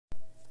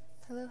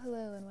Hello,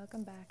 hello, and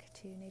welcome back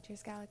to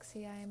Nature's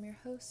Galaxy. I am your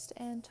host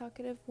and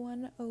talkative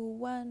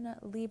 101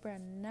 Libra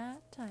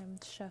Nat. I'm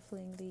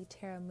shuffling the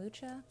Terra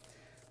Mucha.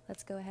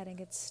 Let's go ahead and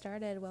get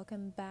started.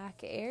 Welcome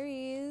back,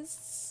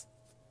 Aries.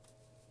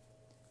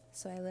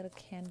 So I lit a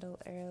candle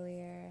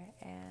earlier,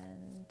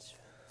 and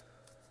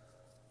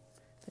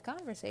the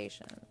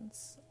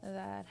conversations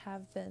that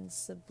have been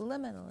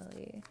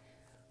subliminally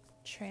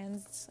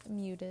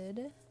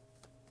transmuted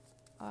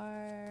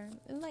are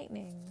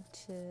enlightening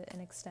to an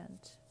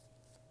extent.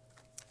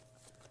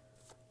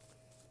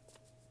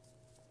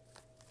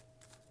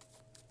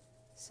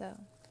 So,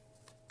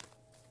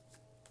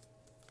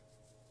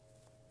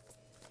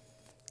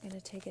 I'm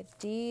going to take a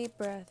deep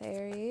breath,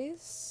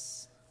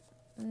 Aries.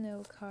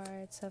 No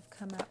cards have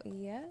come out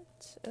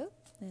yet. Oh,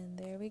 and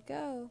there we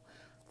go.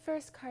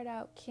 First card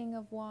out, King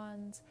of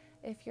Wands.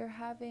 If you're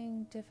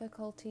having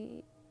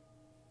difficulty,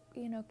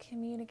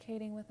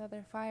 communicating with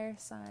other fire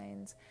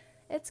signs,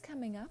 it's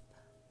coming up.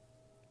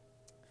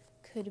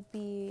 Could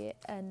be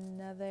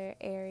another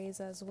Aries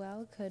as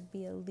well. Could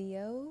be a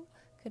Leo.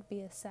 Could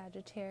be a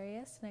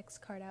Sagittarius. Next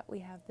card out, we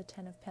have the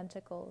Ten of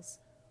Pentacles.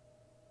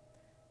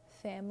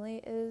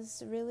 Family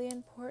is really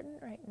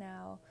important right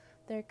now.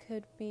 There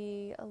could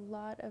be a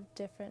lot of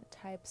different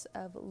types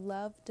of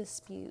love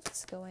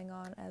disputes going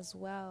on as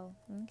well.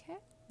 Okay,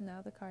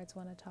 now the cards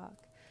want to talk.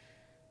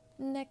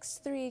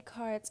 Next three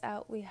cards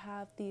out, we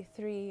have the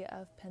Three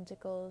of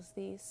Pentacles,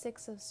 the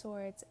Six of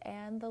Swords,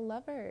 and the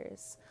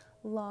Lovers.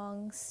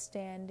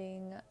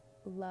 Long-standing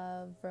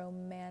love,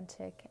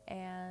 romantic,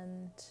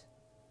 and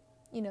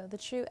the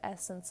true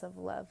essence of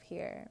love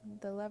here.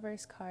 The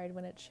Lover's card,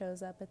 when it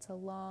shows up, it's a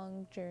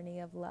long journey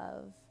of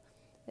love.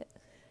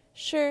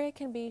 Sure, it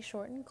can be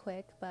short and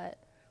quick, but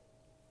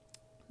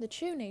the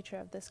true nature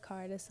of this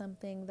card is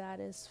something that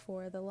is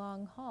for the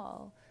long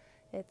haul.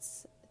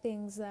 It's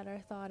things that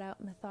are thought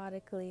out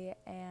methodically,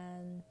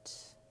 and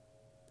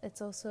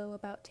it's also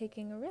about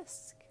taking a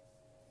risk.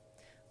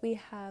 We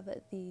have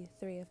the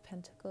Three of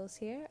Pentacles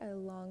here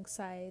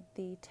alongside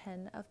the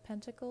Ten of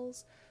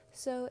Pentacles.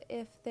 So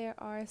if there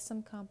are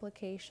some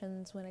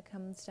complications when it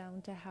comes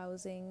down to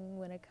housing,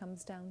 when it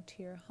comes down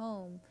to your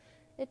home,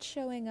 it's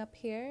showing up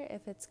here.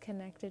 If it's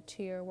connected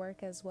to your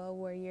work as well,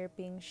 where you're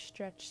being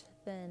stretched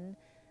thin,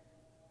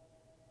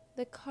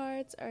 the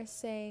cards are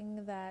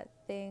saying that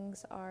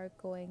things are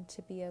going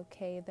to be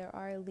okay. There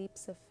are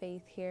leaps of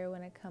faith here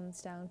when it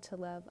comes down to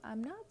love.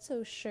 I'm not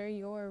so sure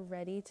you're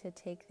ready to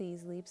take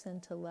these leaps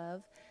into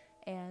love,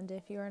 and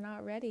if you're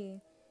not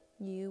ready,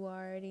 you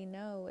already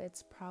know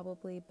it's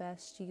probably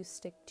best you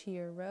stick to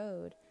your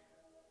road.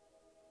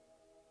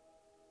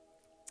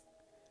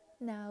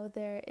 Now,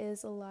 there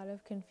is a lot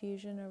of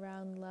confusion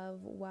around love,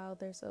 while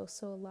there's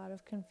also a lot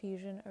of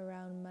confusion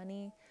around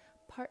money.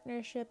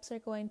 Partnerships are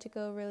going to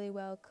go really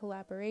well.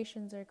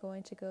 Collaborations are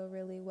going to go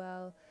really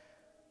well.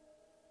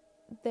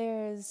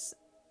 There's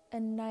a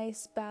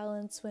nice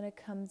balance when it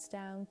comes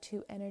down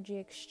to energy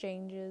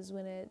exchanges,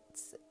 when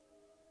it's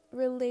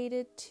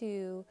related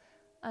to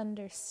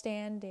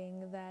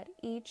understanding that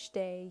each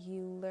day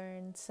you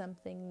learn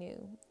something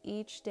new.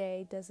 Each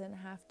day doesn't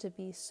have to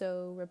be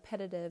so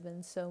repetitive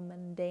and so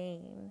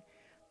mundane.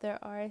 There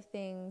are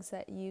things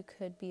that you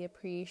could be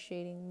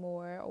appreciating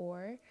more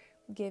or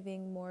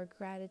giving more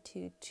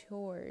gratitude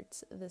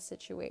towards the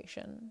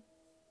situation.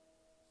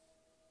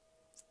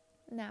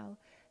 Now,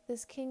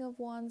 this King of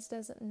Wands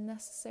doesn't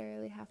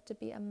necessarily have to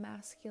be a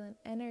masculine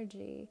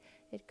energy.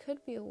 It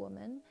could be a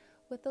woman.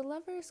 With the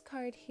Lover's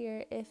card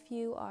here, if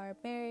you are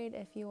married,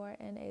 if you are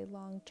in a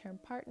long-term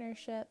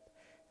partnership,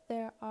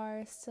 there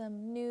are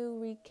some new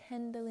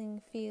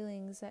rekindling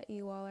feelings that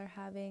you all are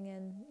having,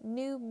 and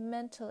new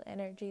mental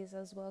energies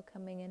as well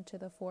coming into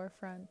the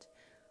forefront.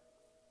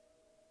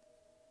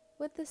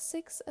 With the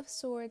Six of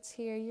Swords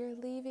here, you're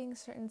leaving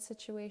certain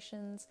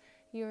situations.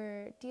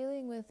 You're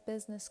dealing with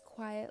business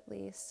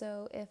quietly.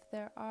 So if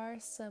there are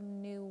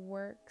some new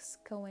works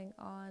going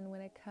on when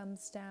it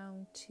comes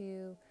down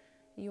to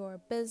your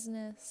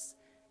business,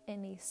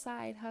 any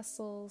side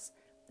hustles,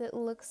 that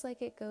looks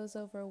like it goes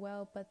over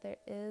well, but there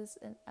is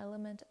an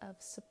element of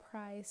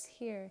surprise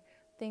here.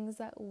 Things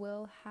that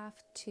will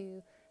have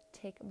to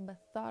take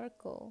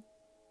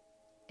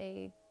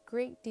a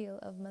great deal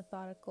of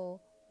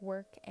methodical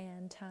work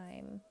and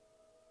time.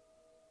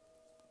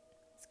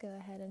 Let's go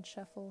ahead and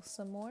shuffle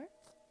some more.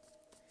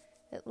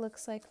 It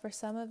looks like for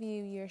some of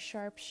you, you're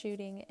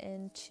sharpshooting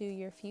into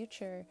your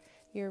future.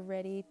 You're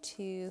ready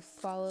to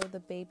follow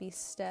the baby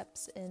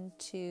steps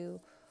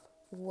into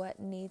what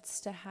needs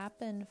to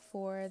happen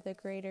for the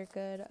greater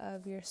good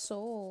of your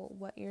soul,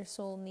 what your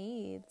soul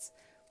needs.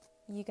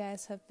 You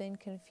guys have been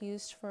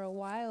confused for a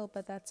while,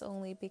 but that's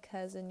only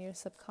because in your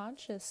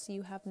subconscious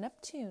you have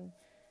Neptune.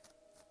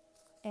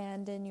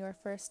 And in your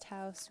first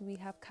house, we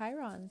have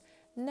Chiron.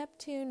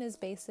 Neptune is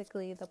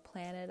basically the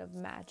planet of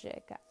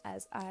magic,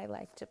 as I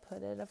like to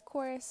put it. Of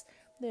course,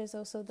 there's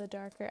also the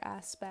darker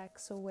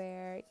aspects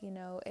where,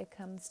 it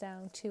comes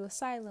down to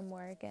asylum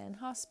work and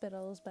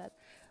hospitals, but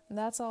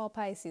that's all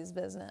Pisces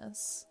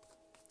business.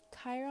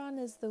 Chiron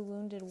is the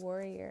wounded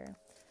warrior.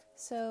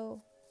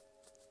 So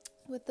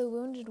With the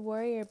wounded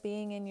warrior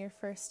being in your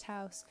first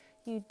house,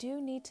 you do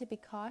need to be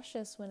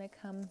cautious when it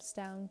comes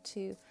down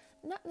to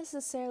not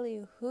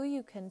necessarily who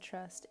you can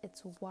trust,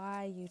 it's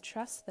why you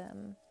trust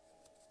them,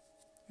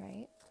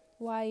 right?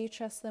 Why you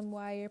trust them,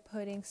 why you're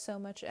putting so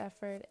much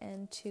effort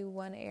into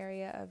one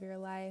area of your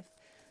life.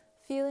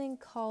 Feeling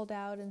called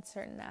out in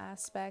certain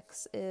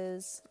aspects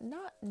is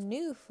not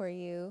new for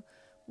you,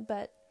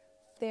 but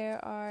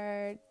there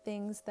are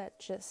things that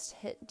just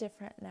hit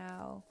different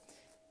now.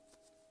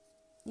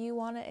 You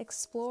want to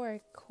explore.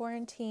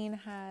 Quarantine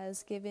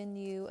has given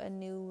you a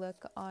new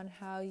look on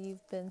how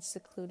you've been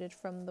secluded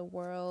from the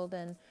world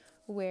and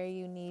where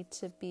you need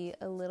to be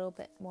a little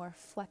bit more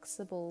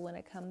flexible when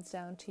it comes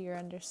down to your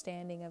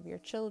understanding of your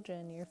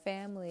children, your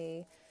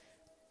family,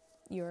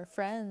 your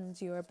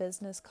friends, your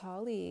business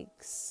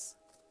colleagues.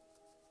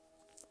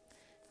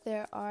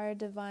 There are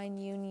divine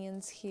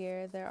unions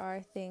here. There are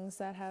things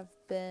that have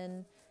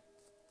been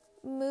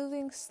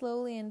moving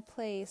slowly in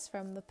place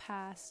from the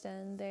past,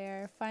 and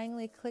they're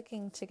finally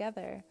clicking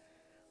together.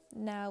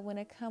 Now, when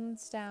it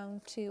comes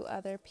down to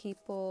other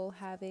people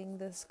having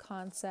this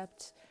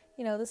concept,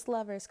 this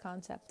lover's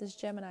concept, this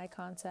Gemini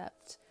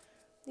concept,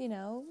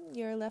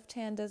 your left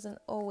hand doesn't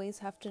always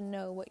have to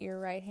know what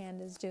your right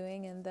hand is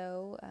doing. And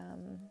though,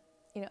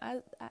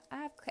 I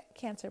have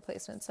Cancer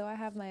placement, so I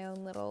have my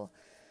own little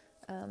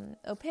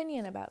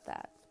opinion about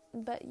that.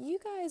 But you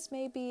guys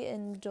may be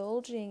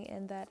indulging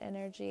in that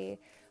energy.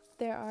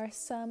 There are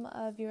some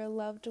of your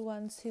loved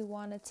ones who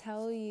want to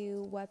tell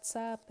you what's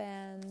up,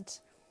 and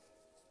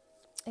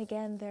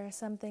again, there are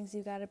some things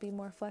you got to be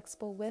more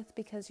flexible with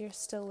because you're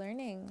still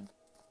learning.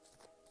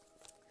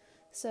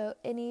 So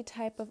any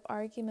type of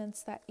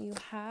arguments that you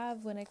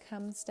have when it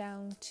comes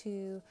down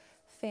to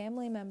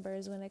family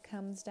members, when it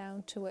comes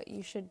down to what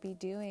you should be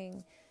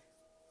doing,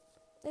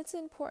 it's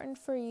important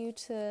for you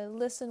to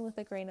listen with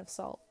a grain of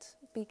salt,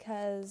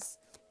 because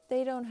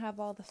they don't have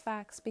all the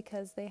facts,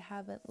 because they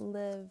haven't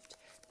lived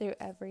through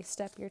every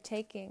step you're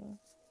taking.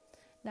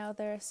 Now,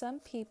 there are some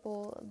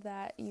people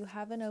that you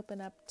haven't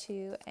opened up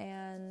to,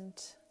 and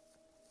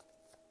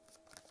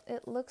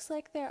it looks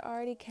like they're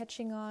already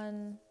catching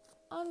on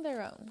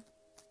their own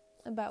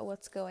about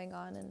what's going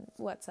on and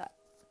what's up.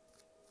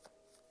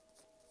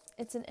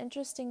 It's an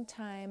interesting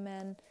time,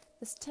 and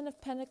this 10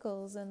 of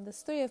Pentacles and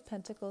this 3 of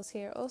Pentacles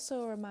here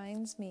also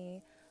reminds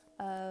me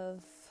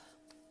of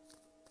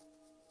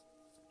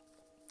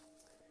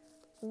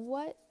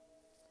what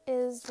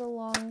is the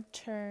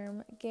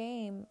long-term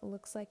game.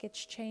 Looks like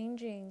it's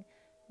changing.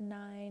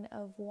 9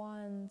 of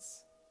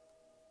Wands.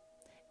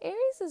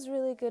 Aries is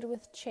really good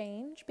with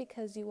change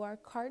because you are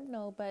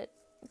cardinal, but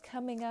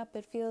coming up,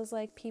 it feels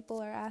like people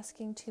are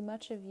asking too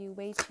much of you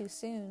way too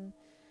soon.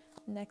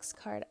 Next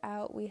card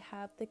out, we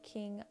have the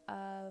King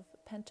of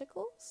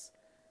Pentacles.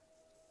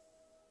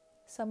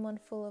 Someone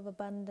full of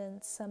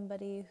abundance,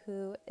 somebody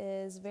who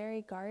is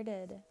very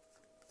guarded.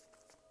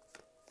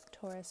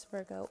 Taurus,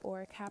 Virgo,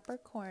 or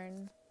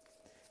Capricorn.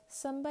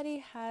 Somebody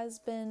has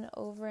been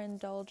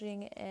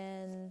overindulging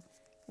in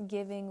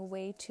giving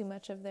way too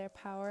much of their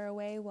power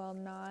away while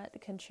not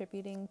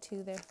contributing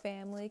to their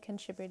family,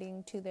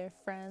 contributing to their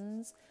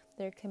friends,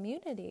 their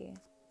community.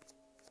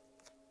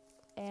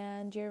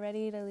 And you're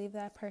ready to leave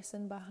that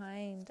person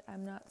behind.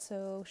 I'm not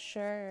so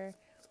sure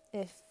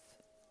if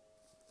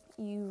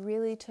you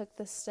really took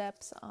the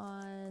steps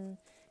on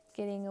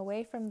getting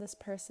away from this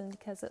person,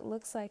 because it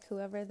looks like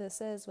whoever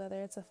this is,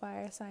 whether it's a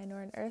fire sign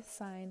or an earth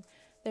sign,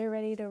 they're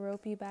ready to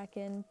rope you back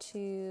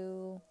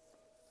into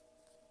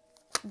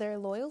their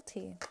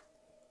loyalty.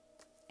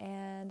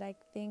 And I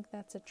think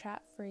that's a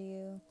trap for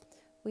you.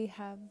 We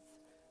have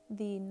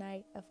the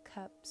Knight of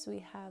Cups. We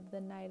have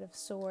the Knight of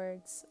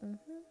Swords.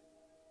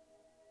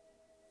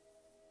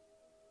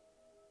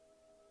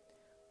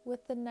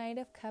 With the Knight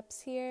of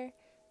Cups here,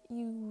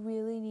 you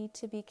really need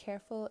to be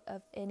careful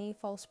of any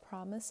false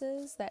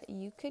promises that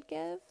you could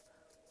give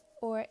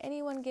or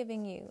anyone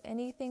giving you.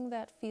 Anything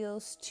that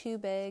feels too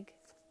big,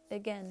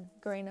 again,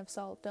 grain of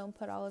salt. Don't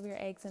put all of your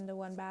eggs into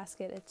one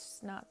basket.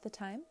 It's not the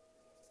time.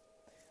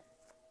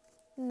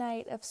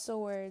 Knight of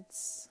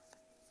Swords.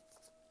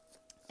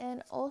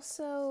 And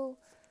also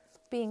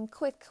being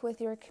quick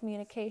with your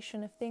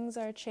communication if things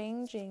are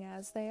changing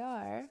as they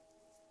are.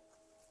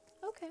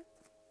 Okay.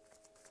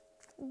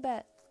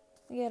 Bet.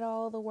 Get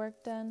all the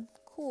work done.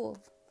 Cool.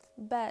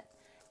 Bet.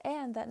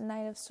 And that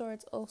Knight of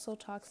Swords also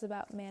talks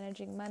about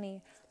managing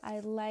money. I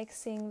like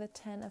seeing the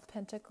 10 of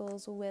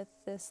Pentacles with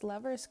this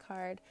Lover's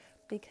card,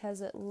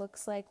 because it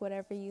looks like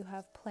whatever you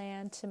have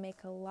planned to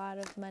make a lot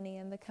of money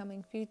in the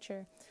coming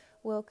future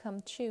will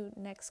come true.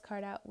 Next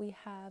card out, we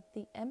have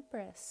the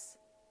Empress.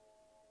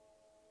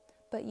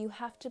 But you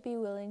have to be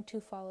willing to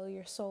follow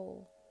your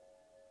soul.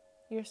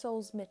 Your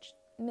soul's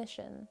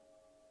mission.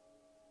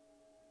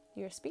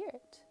 Your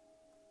spirit.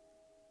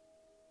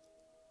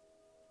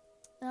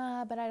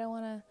 But I don't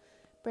want to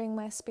bring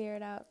my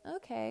spirit out.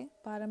 Okay,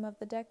 bottom of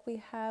the deck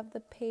we have the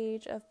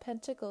Page of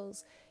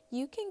Pentacles.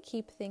 You can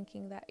keep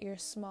thinking that you're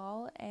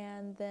small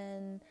and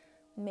then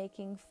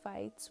making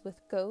fights with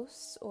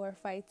ghosts or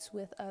fights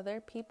with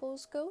other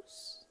people's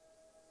ghosts.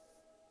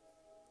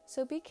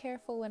 So be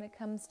careful when it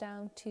comes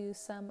down to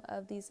some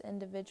of these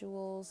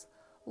individuals'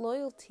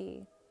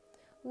 loyalty.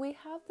 We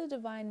have the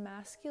divine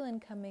masculine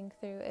coming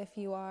through if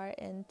you are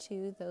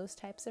into those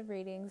types of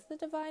readings. The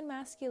divine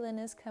masculine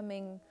is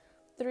coming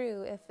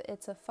through if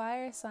it's a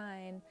fire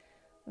sign.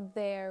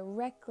 Their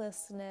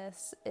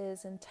recklessness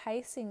is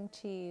enticing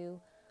to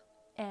you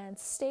and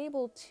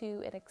stable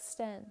to an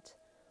extent.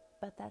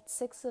 But that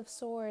Six of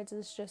Swords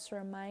is just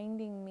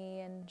reminding me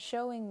and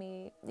showing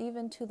me,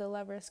 even to the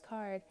Lover's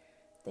card,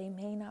 they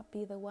may not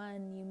be the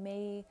one.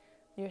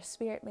 Your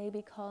spirit may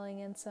be calling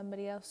in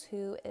somebody else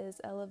who is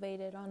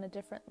elevated on a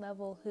different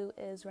level, who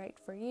is right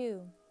for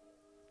you.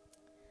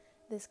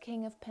 This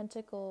King of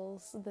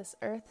Pentacles, this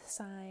earth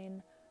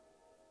sign,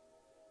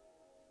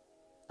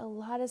 a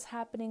lot is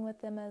happening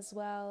with them as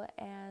well,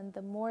 and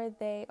the more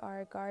they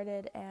are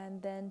guarded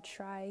and then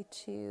try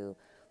to,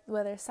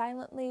 whether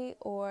silently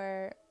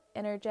or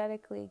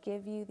energetically,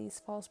 give you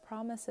these false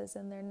promises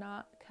and they're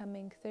not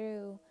coming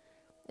through,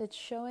 it's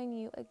showing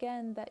you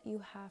again that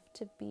you have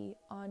to be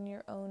on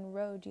your own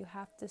road. You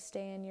have to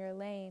stay in your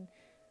lane.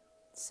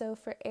 So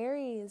for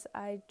Aries,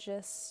 I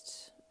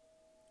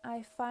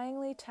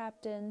finally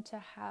tapped into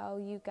how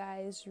you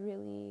guys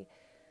really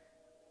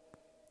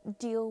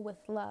deal with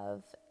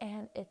love,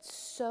 and it's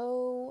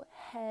so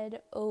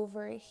head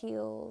over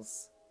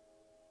heels.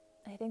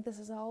 I think this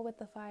is all with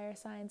the fire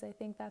signs. I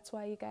think that's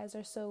why you guys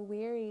are so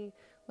weary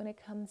when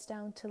it comes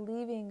down to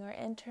leaving or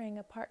entering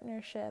a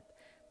partnership.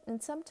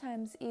 And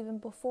sometimes even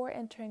before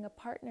entering a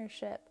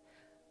partnership,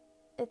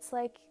 it's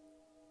like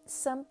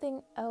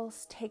something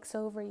else takes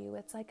over you.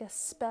 It's like a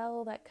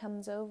spell that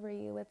comes over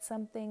you. It's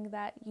something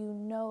that you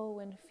know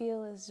and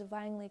feel is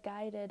divinely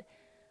guided.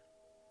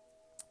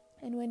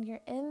 And when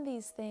you're in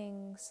these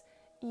things,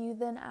 you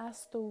then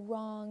ask the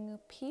wrong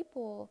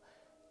people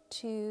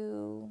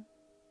to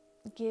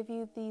give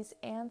you these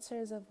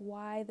answers of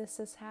why this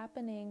is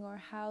happening or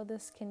how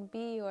this can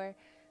be, or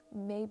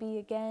maybe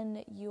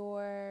again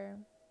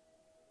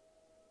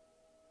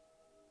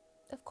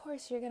of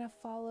course you're going to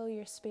follow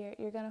your spirit,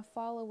 you're going to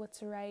follow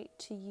what's right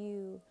to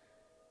you.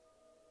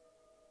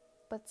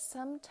 But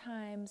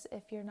sometimes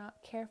if you're not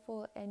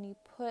careful and you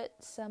put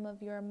some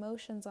of your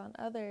emotions on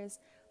others,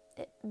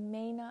 it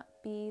may not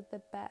be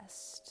the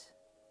best.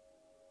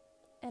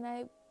 And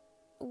I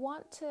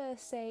want to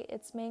say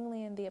it's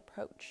mainly in the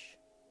approach.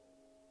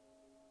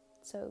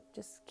 So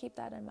just keep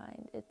that in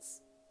mind. It's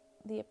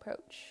the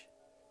approach.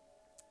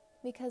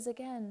 Because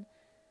again,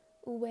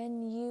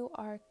 when you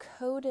are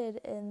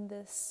coated in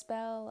this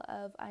spell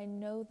of, I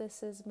know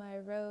this is my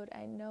road,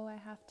 I know I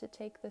have to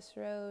take this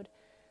road,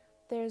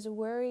 there's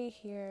worry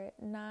here.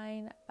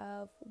 9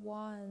 of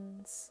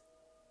Wands.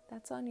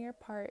 That's on your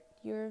part.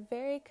 You're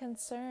very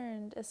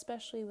concerned,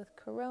 especially with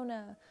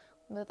Corona,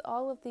 with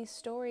all of these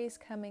stories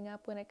coming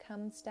up when it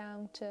comes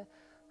down to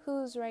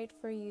who's right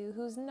for you,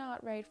 who's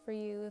not right for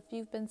you. If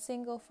you've been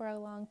single for a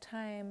long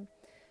time,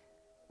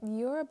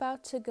 you're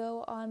about to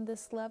go on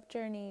this love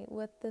journey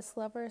with this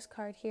Lover's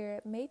card here.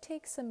 It may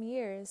take some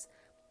years,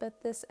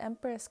 but this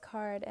Empress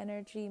card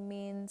energy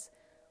means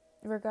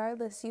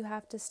regardless, you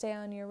have to stay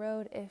on your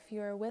road. If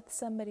you're with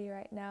somebody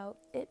right now,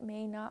 it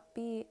may not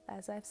be,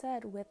 as I've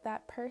said, with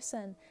that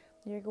person.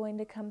 You're going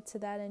to come to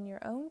that in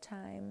your own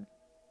time.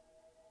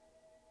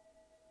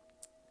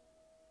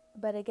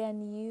 But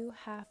again, you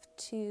have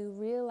to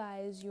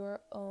realize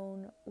your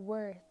own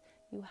worth.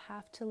 You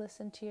have to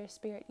listen to your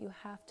spirit. You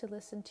have to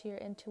listen to your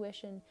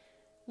intuition.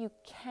 You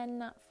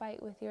cannot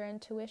fight with your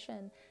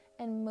intuition.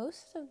 And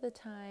most of the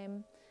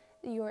time,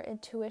 your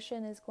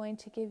intuition is going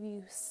to give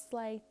you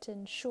slight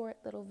and short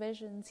little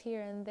visions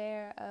here and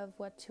there of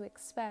what to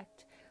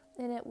expect.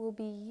 And it will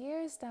be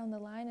years down the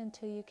line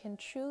until you can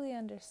truly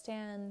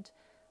understand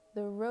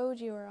the road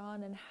you are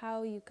on and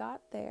how you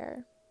got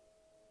there.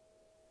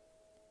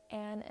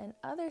 And in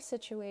other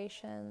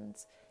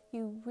situations,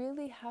 you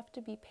really have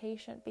to be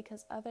patient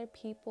because other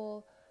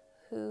people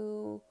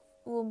who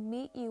will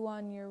meet you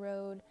on your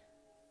road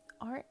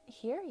aren't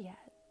here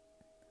yet.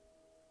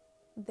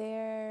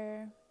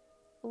 They're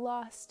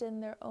lost in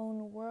their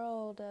own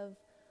world of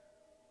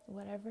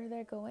whatever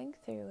they're going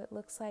through. It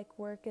looks like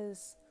work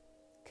is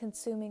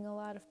consuming a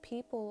lot of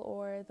people,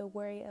 or the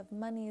worry of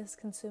money is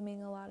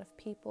consuming a lot of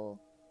people.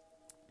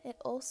 It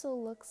also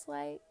looks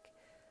like,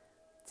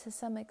 to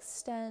some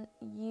extent,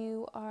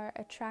 you are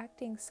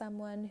attracting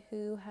someone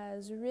who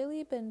has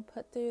really been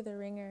put through the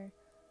ringer.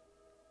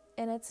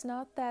 And it's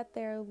not that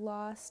they're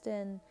lost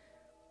in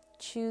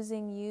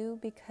choosing you,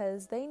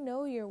 because they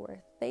know your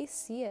worth. They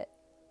see it.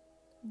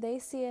 They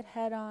see it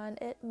head on.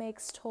 It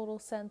makes total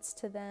sense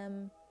to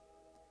them.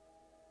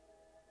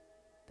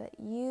 But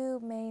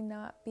you may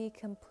not be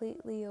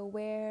completely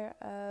aware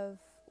of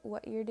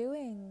what you're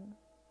doing.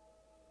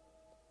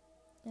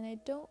 And I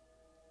don't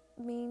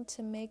mean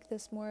to make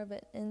this more of an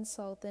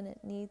insult than it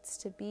needs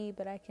to be,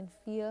 but I can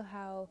feel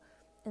how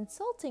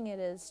insulting it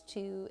is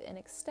to an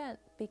extent,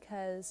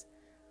 because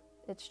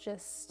it's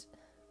just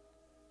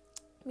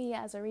me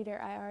as a reader.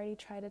 I already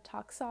try to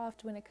talk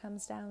soft when it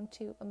comes down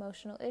to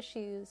emotional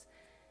issues,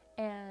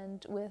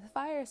 And with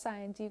fire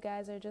signs, you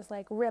guys are just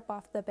like, rip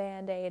off the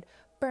Band-Aid,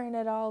 burn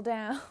it all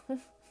down.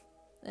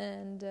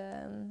 And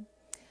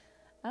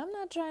I'm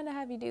not trying to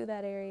have you do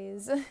that,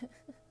 Aries.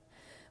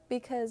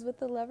 Because with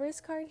the Lovers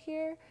card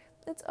here,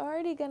 it's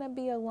already going to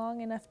be a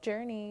long enough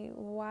journey.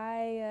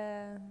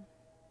 Why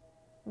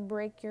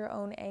break your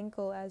own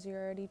ankle as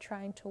you're already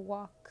trying to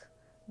walk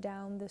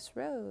down this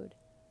road?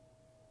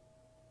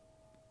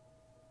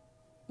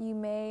 You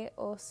may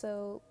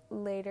also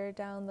later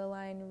down the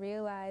line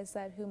realize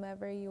that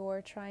whomever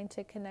you're trying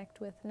to connect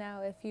with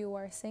now, if you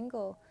are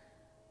single,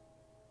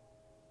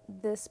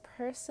 this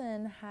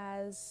person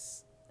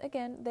has,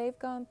 again, they've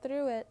gone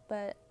through it,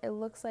 but it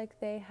looks like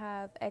they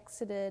have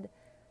exited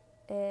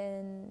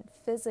in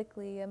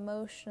physically,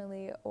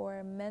 emotionally,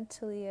 or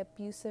mentally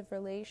abusive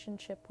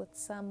relationship with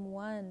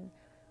someone,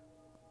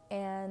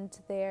 and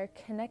they're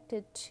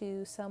connected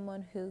to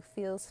someone who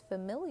feels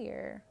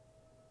familiar,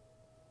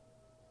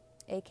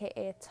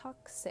 aka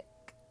toxic.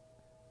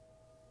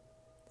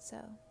 So,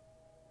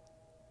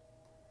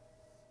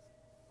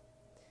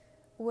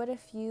 what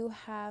if you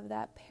have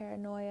that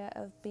paranoia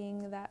of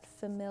being that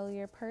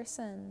familiar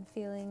person,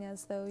 feeling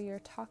as though you're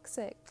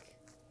toxic?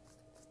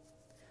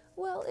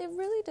 Well, it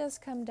really does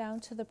come down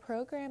to the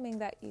programming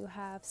that you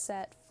have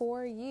set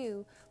for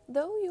you.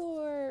 Though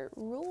you're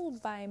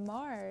ruled by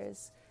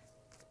Mars,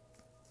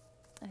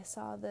 I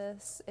saw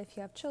this, if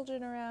you have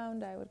children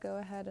around, I would go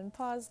ahead and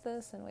pause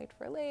this and wait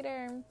for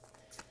later.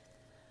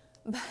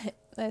 But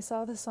I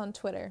saw this on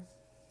Twitter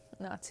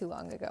not too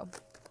long ago.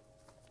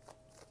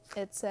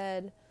 It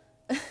said,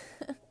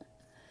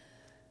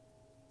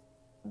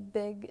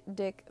 big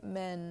dick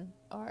men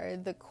are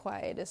the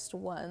quietest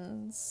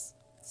ones.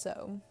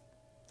 So,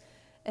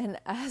 and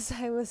as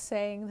I was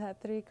saying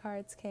that, 3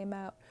 cards came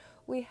out.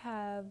 We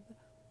have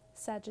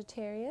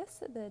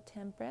Sagittarius, the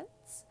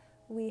Temperance.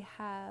 We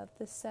have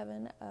the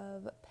 7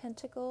 of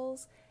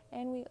Pentacles.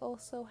 And we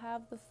also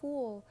have the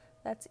Fool.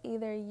 That's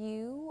either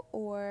you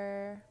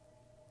or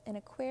an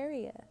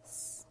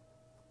Aquarius.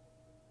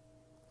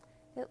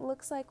 It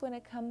looks like when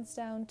it comes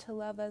down to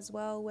love as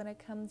well, when it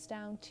comes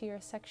down to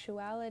your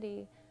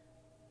sexuality,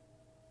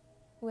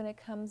 when it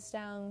comes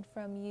down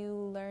from you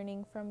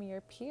learning from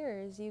your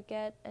peers, you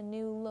get a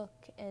new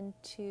look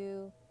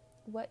into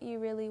what you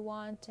really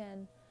want,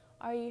 and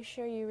are you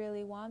sure you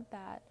really want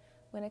that?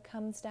 When it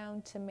comes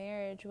down to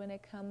marriage, when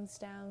it comes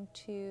down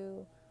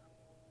to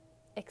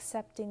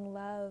accepting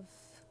love,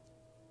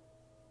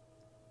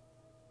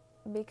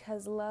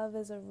 because love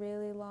is a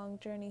really long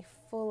journey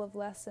full of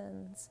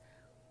lessons.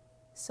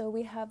 So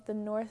we have the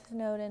North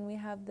Node and we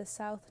have the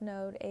South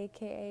Node,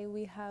 aka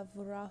we have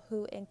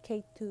Rahu and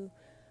Ketu,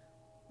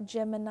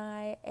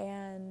 Gemini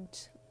and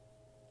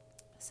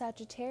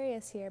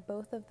Sagittarius here.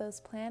 Both of those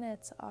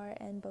planets are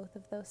in both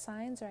of those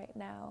signs right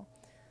now.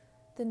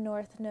 The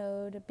North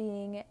Node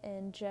being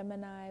in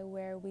Gemini,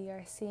 where we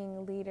are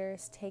seeing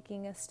leaders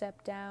taking a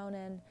step down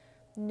and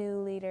new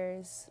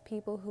leaders,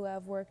 people who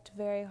have worked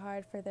very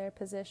hard for their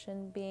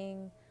position,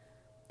 being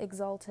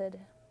exalted.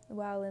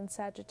 While in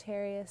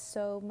Sagittarius,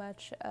 so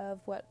much of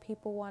what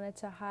people wanted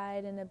to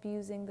hide and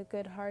abusing the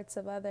good hearts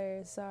of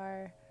others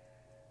are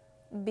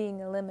being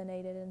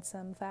eliminated in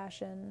some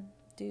fashion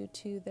due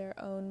to their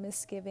own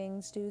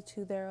misgivings, due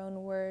to their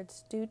own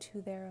words, due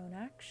to their own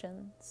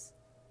actions.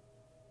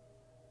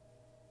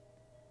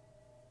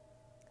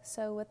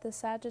 So with the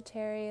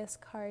Sagittarius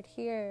card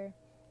here,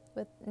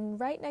 with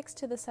right next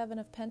to the 7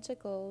 of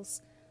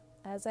Pentacles,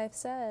 as I've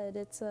said,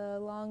 it's a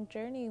long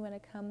journey when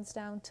it comes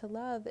down to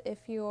love. If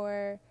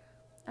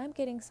I'm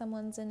getting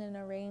someone's in an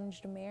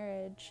arranged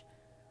marriage.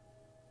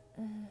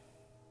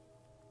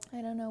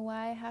 I don't know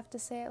why I have to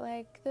say it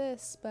like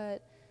this,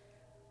 but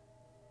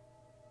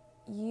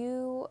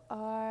you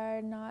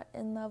are not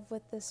in love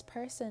with this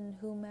person,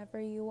 whomever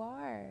you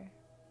are.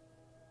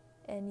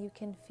 And you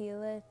can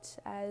feel it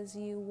as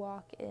you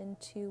walk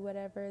into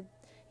whatever.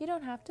 You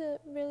don't have to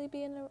really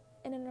be in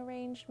an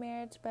arranged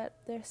marriage, but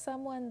there's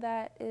someone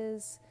that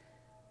is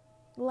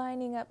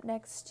lining up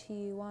next to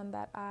you on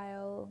that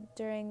aisle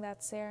during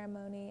that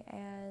ceremony,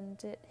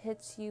 and it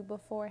hits you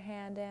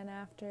beforehand and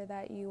after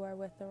that you are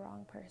with the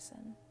wrong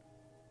person.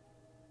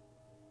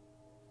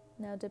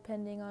 Now,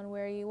 depending on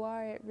where you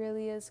are, it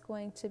really is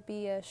going to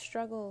be a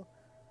struggle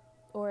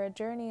or a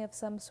journey of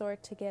some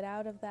sort to get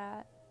out of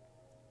that,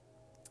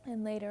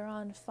 and later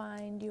on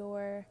find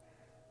your,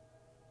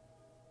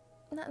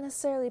 not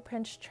necessarily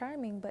Prince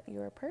Charming, but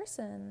your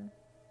person,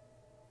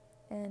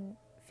 and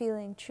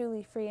feeling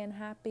truly free and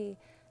happy.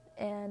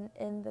 And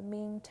in the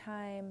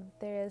meantime,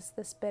 there is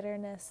this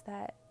bitterness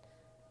that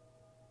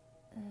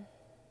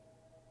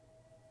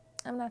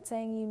I'm not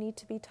saying you need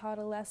to be taught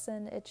a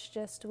lesson. It's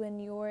just when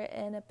you're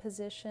in a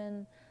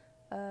position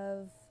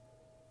of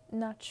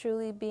not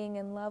truly being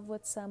in love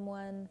with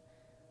someone,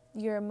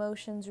 your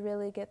emotions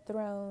really get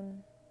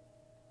thrown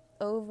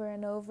over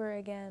and over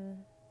again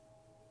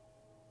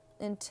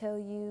until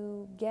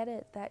you get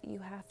it that you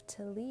have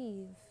to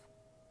leave.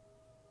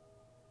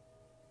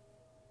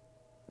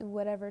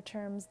 Whatever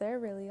terms they're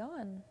really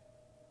on.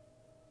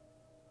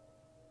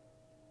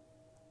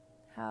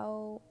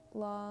 How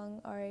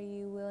long are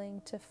you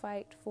willing to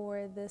fight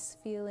for this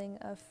feeling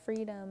of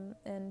freedom,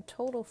 and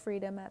total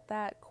freedom at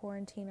that,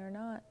 quarantine or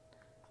not,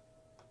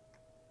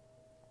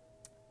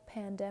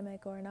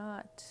 pandemic or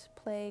not,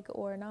 plague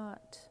or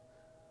not?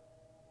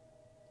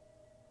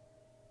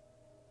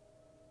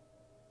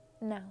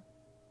 Now,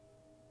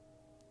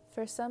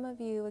 for some of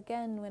you,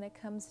 again, when it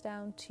comes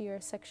down to your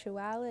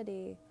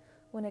sexuality,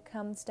 when it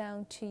comes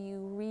down to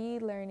you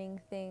relearning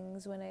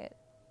things,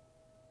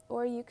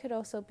 or you could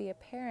also be a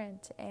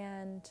parent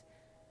and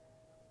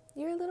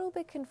you're a little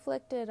bit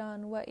conflicted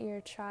on what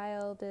your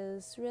child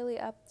is really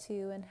up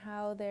to and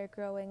how they're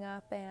growing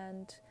up,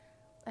 and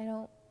I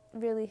don't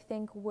really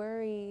think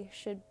worry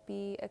should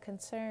be a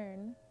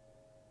concern.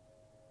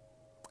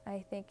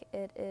 I think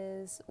it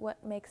is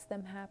what makes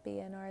them happy,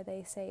 and are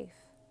they safe?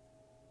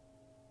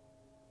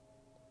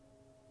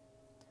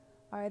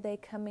 Are they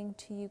coming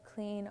to you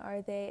clean?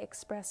 Are they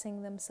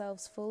expressing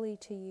themselves fully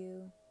to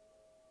you?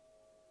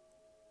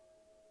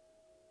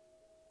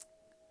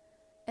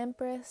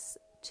 Empress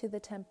to the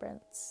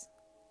Temperance.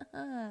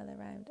 That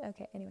rhymed.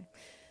 Okay, anyway.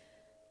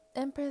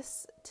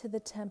 Empress to the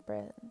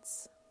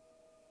Temperance.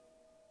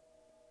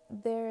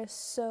 There is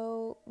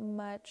so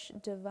much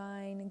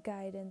divine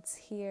guidance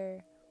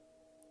here.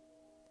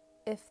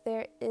 If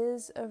there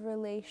is a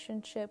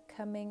relationship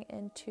coming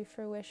into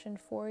fruition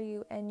for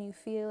you and you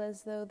feel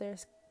as though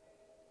there's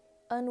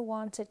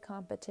unwanted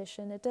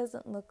competition, it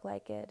doesn't look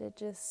like it. It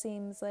just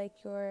seems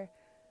like your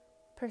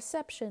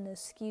perception is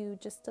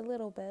skewed just a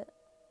little bit.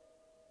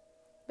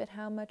 But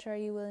how much are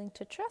you willing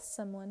to trust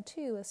someone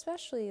too,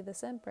 especially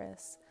this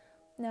Empress?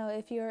 Now,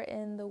 if you're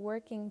in the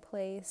working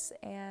place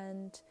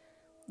and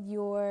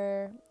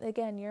your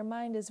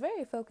mind is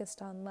very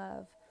focused on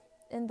love,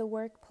 in the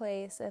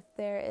workplace, if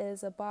there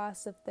is a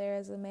boss, if there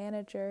is a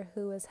manager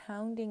who is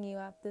hounding you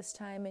at this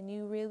time and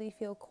you really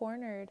feel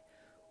cornered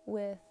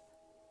with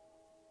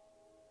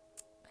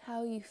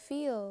how you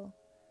feel,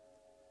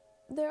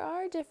 there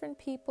are different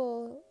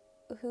people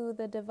who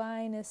the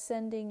divine is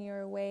sending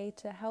your way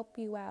to help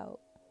you out.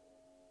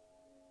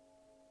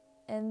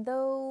 And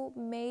though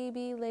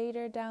maybe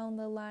later down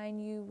the line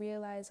you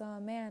realize,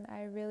 oh man,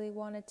 I really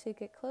wanted to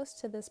get close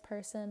to this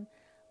person,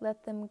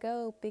 let them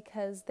go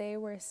because they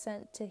were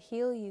sent to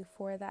heal you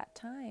for that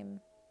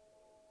time.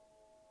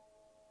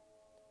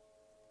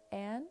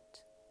 And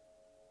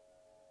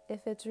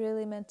if it's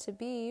really meant to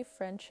be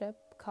friendship,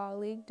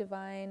 colleague,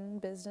 divine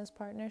business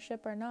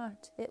partnership or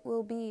not, it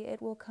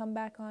will come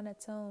back on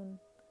its own.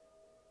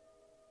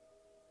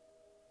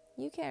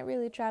 You can't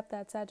really trap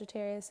that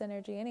Sagittarius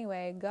energy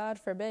anyway. God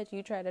forbid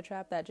you try to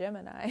trap that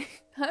Gemini.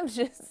 I'm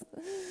just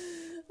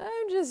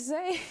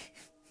saying.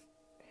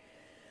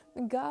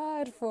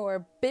 God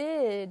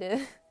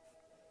forbid.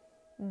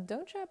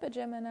 Don't trap a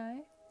Gemini.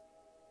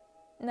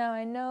 Now,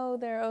 I know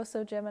there are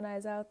also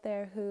Geminis out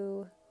there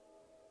who,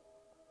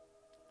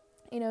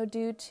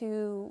 due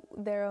to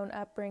their own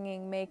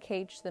upbringing may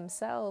cage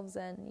themselves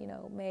and,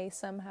 may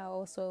somehow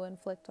also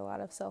inflict a lot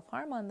of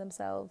self-harm on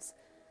themselves.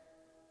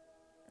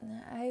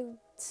 I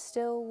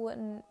still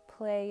wouldn't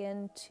play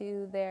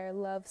into their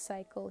love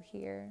cycle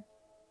here.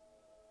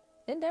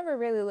 It never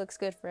really looks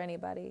good for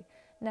anybody.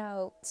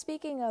 Now,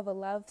 speaking of a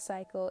love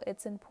cycle,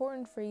 it's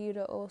important for you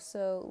to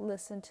also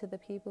listen to the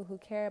people who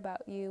care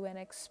about you and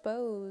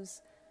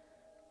expose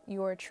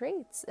your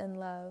traits in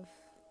love.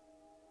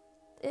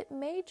 It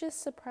may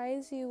just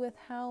surprise you with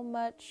how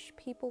much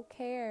people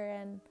care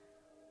and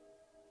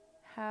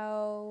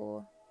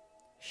how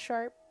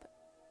sharp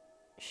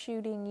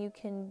shooting you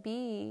can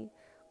be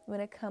when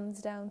it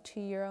comes down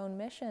to your own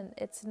mission.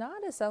 It's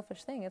not a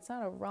selfish thing. It's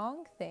not a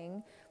wrong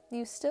thing.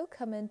 You still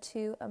come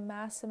into a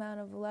mass amount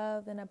of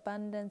love and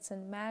abundance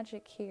and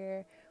magic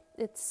here.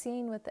 It's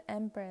seen with the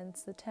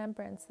Empress, the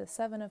Temperance, the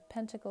Seven of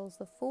Pentacles,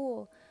 the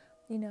Fool.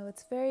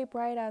 It's very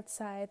bright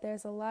outside.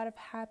 There's a lot of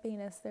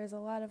happiness. There's a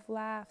lot of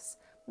laughs.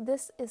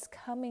 This is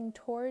coming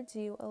towards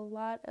you. A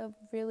lot of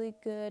really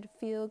good,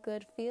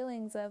 feel-good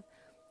feelings of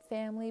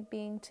family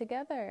being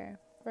together,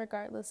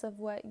 regardless of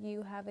what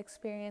you have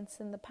experienced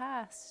in the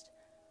past.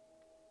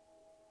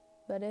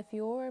 But if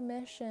your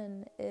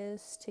mission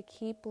is to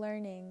keep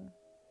learning,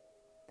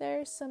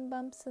 there's some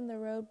bumps in the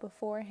road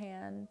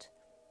beforehand.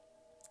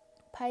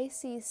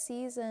 Pisces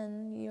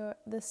season,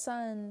 the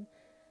Sun,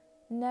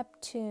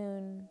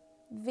 Neptune,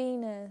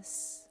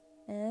 Venus,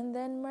 and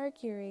then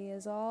Mercury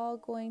is all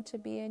going to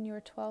be in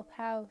your 12th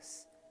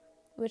house,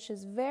 which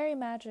is very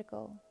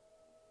magical.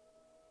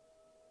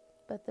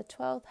 But the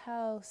 12th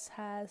house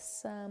has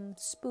some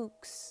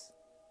spooks.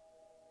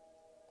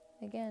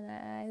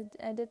 Again,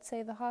 I did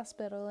say the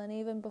hospital, and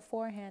even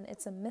beforehand,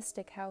 it's a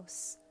mystic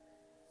house.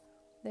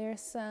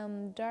 There's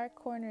some dark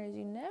corners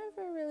you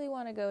never really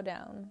want to go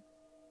down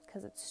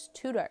because it's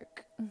too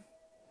dark.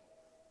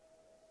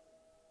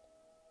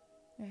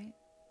 Right?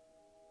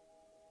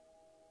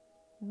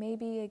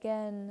 Maybe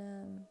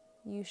again,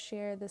 you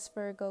share this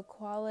Virgo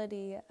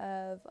quality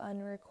of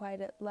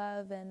unrequited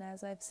love, and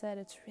as I've said,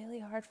 it's really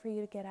hard for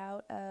you to get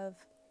out of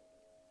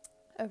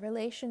a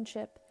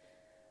relationship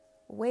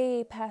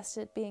way past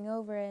it being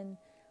over, and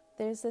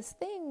there's this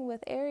thing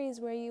with Aries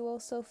where you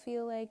also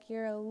feel like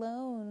you're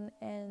alone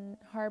and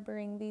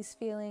harboring these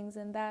feelings,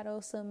 and that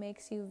also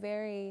makes you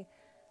very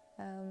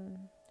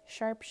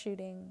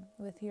sharpshooting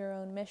with your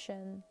own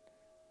mission.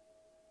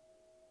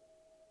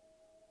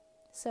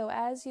 So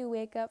as you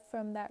wake up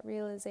from that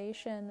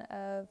realization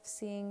of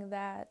seeing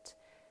that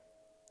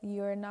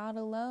you're not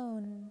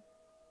alone,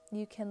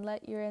 you can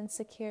let your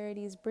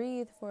insecurities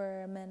breathe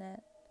for a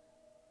minute.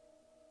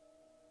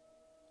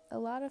 A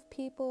lot of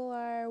people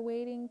are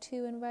waiting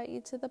to invite you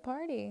to the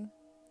party.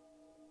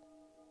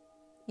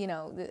 You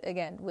know,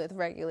 again, with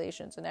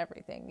regulations and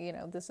everything, you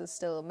know, this is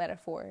still a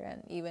metaphor.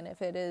 And even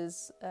if it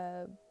is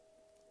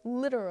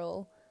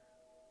literal,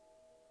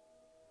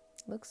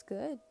 looks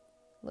good.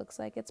 Looks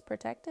like it's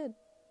protected.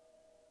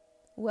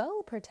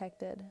 Well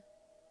protected.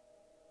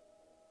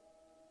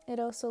 It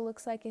also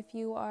looks like if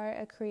you are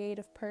a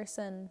creative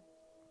person,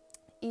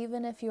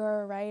 even if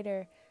you're a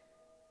writer,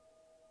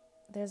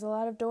 there's a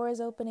lot of doors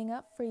opening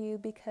up for you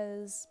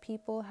because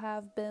people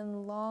have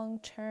been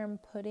long-term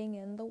putting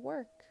in the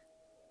work.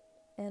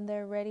 And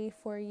they're ready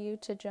for you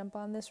to jump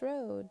on this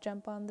road,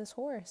 jump on this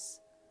horse,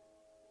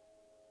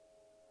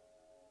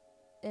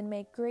 and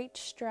make great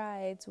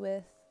strides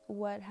with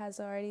what has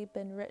already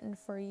been written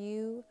for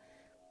you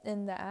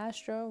in the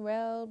astral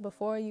realm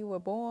before you were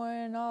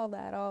born, all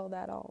that.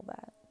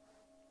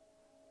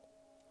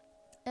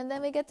 And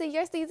then we get to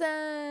your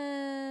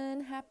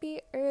season.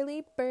 Happy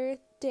early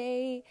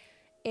birthday,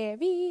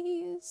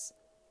 Aries.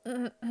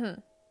 Y'all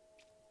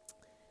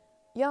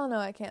know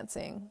I can't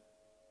sing.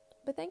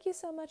 But thank you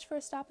so much for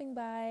stopping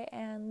by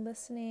and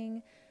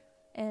listening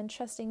and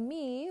trusting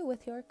me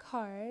with your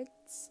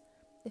cards.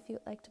 If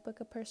you'd like to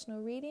book a personal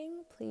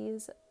reading,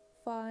 please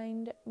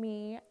find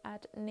me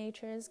at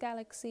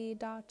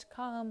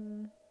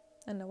naturesgalaxy.com.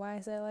 I don't know why I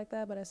said it like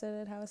that, but I said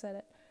it how I said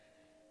it.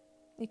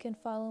 You can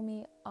follow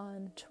me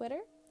on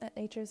Twitter at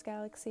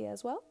naturesgalaxy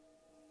as well.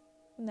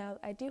 Now,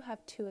 I do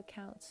have 2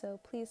 accounts, so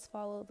please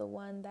follow the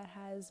one that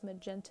has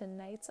magenta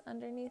knights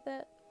underneath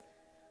it.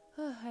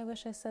 Oh, I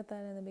wish I said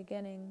that in the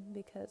beginning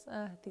because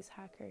these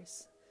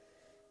hackers.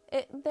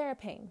 They're a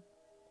pain.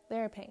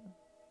 They're a pain.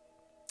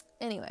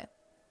 Anyway.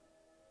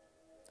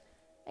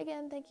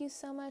 Again, thank you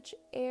so much,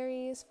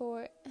 Aries,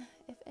 for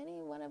if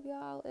any one of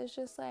y'all is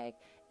just like,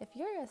 if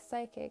you're a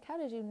psychic, how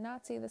did you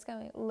not see this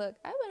coming? Look,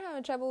 I've been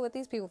having trouble with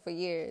these people for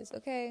years,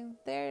 okay?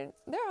 They're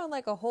on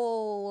like a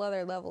whole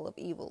other level of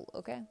evil,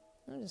 okay?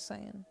 I'm just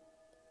saying.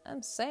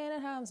 I'm saying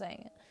it how I'm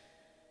saying it.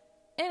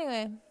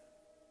 Anyway,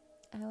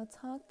 I will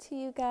talk to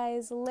you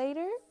guys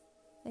later.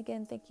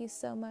 Again, thank you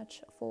so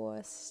much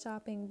for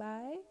stopping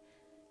by,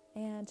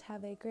 and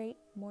have a great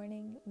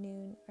morning,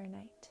 noon, or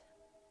night.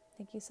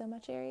 Thank you so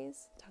much,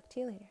 Aries. Talk to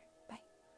you later.